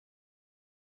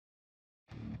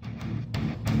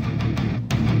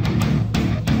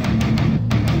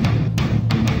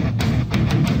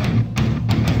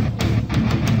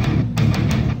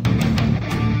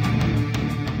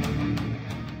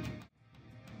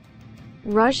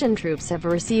Russian troops have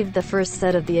received the first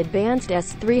set of the advanced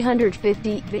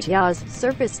S-350 Vityaz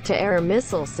surface-to-air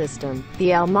missile system, the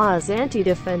Almaz-Antey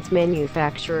defense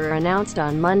manufacturer announced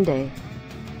on Monday.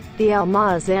 The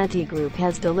Almaz-Antey Group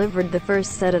has delivered the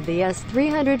first set of the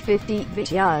S-350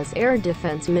 Vityaz air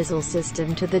defense missile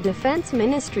system to the Defense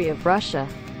Ministry of Russia.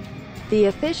 The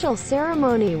official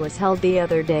ceremony was held the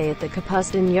other day at the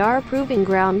Kapustin Yar proving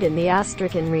ground in the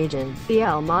Astrakhan region, the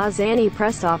Almaz-Antey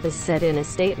press office said in a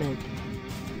statement.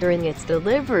 During its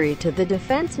delivery to the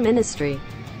Defense Ministry,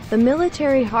 the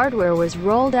military hardware was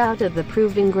rolled out of the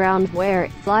proving ground where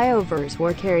flyovers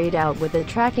were carried out with the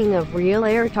tracking of real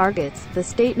air targets, the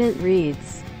statement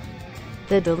reads.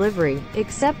 The delivery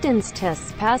acceptance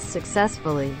tests passed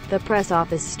successfully, the press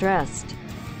office stressed.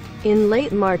 In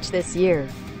late March this year,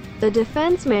 the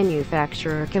defense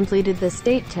manufacturer completed the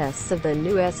state tests of the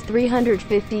new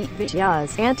S-350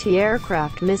 Vityaz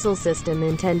anti-aircraft missile system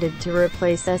intended to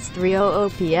replace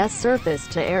S-350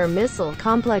 surface-to-air missile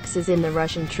complexes in the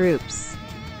Russian troops.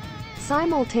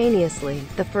 Simultaneously,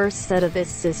 the first set of this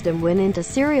system went into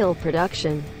serial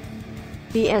production.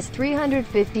 The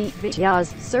S-350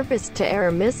 Vityaz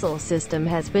surface-to-air missile system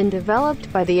has been developed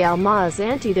by the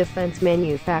Almaz-Antey defense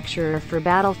manufacturer for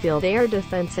battlefield air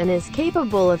defense and is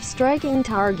capable of striking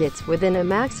targets within a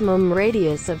maximum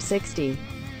radius of 60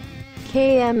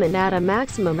 km and at a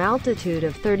maximum altitude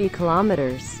of 30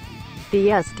 km.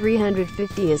 The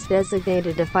S-350 is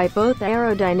designated to fight both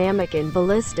aerodynamic and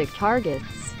ballistic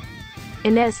targets.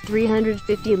 An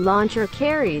S-350 launcher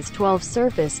carries 12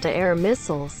 surface-to-air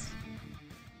missiles.